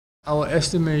Our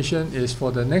estimation is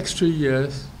for the next 3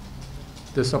 years,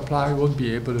 the supply won't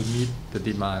be able to meet the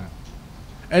demand.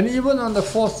 And even on the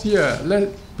 4th year,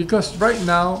 because right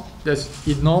now there's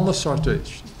enormous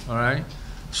shortage, all right?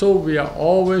 So we are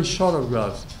always short of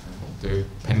gloves. The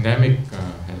pandemic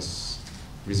has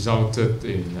resulted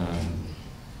in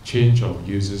change of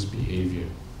users' behavior.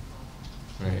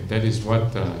 Right? That is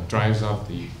what drives up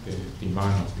the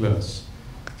demand of gloves.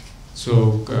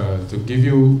 So to give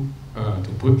you, to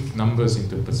put numbers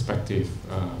into perspective,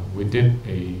 we did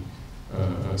a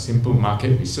simple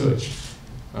market research.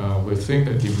 We think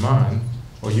that demand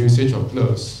or usage of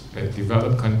gloves at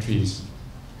developed countries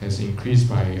has increased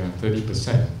by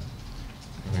 30%.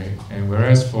 Right? And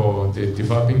whereas for the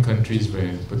developing countries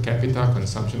where per capita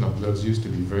consumption of gloves used to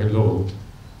be very low,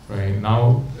 right,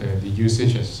 now the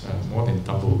usage has more than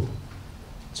doubled.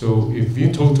 So if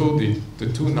you total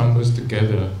the two numbers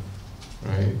together,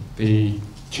 right, the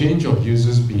change of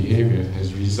users' behavior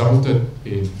has resulted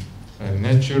in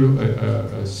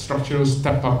a structural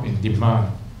step up in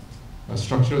demand, a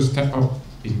structural step up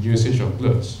in usage of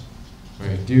gloves,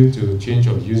 right, due to change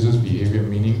of users' behavior,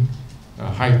 meaning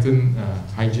heightened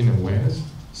hygiene awareness,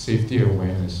 safety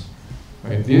awareness.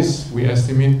 Right. This, we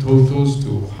estimate, totals to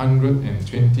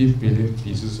 120 billion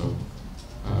pieces of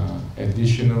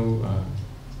additional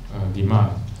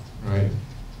demand. Right?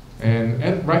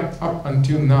 And right up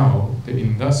until now, the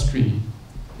industry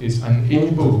is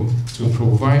unable to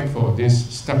provide for this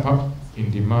step up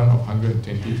in demand of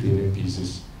 120 billion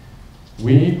pieces.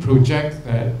 We project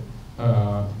that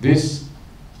this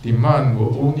demand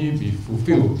will only be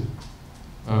fulfilled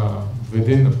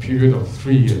within a period of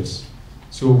 3 years.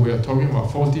 So we are talking about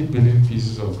 40 billion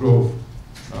pieces of growth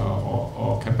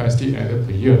or capacity added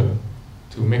per year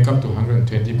to make up to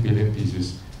 120 billion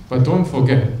pieces. But don't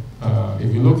forget,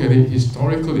 if you look at it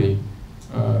historically,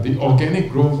 the organic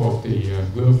growth of the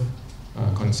glove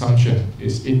consumption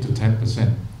is 8 to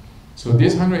 10%. So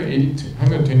these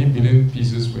 120 billion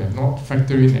pieces we have not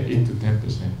factored in at 8 to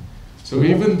 10%. So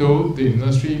even though the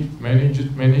industry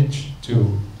managed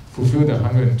to fulfill the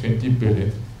 120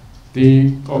 billion,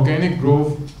 the organic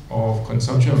growth of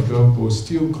consumption of gloves will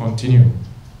still continue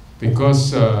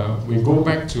because we go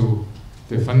back to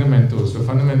the fundamentals. The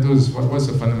fundamentals, what's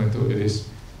the fundamental? It is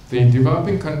the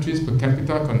developing countries per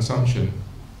capita consumption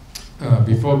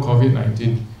before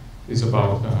COVID-19 is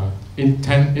about 8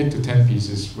 to 10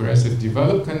 pieces, whereas the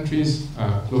developed countries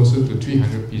are closer to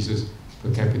 300 pieces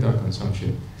per capita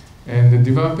consumption. And the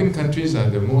developing countries are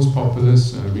the most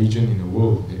populous region in the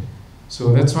world.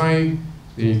 So that's why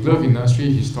the glove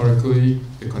industry, historically,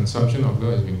 the consumption of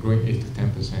gloves has been growing 8 to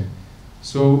 10%.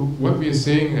 So what we are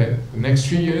saying that the next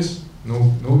 3 years,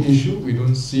 no issue, we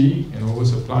don't see an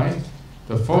oversupply.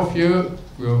 The 4th year,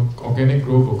 organic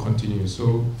growth will continue.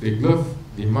 So the glove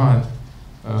demand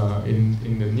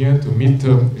in the near to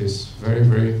mid-term is very,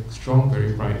 very strong,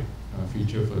 very bright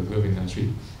future for the glove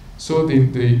industry. So the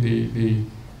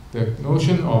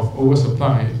notion of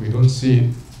oversupply, we don't see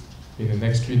it in the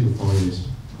next 3 to 4 years.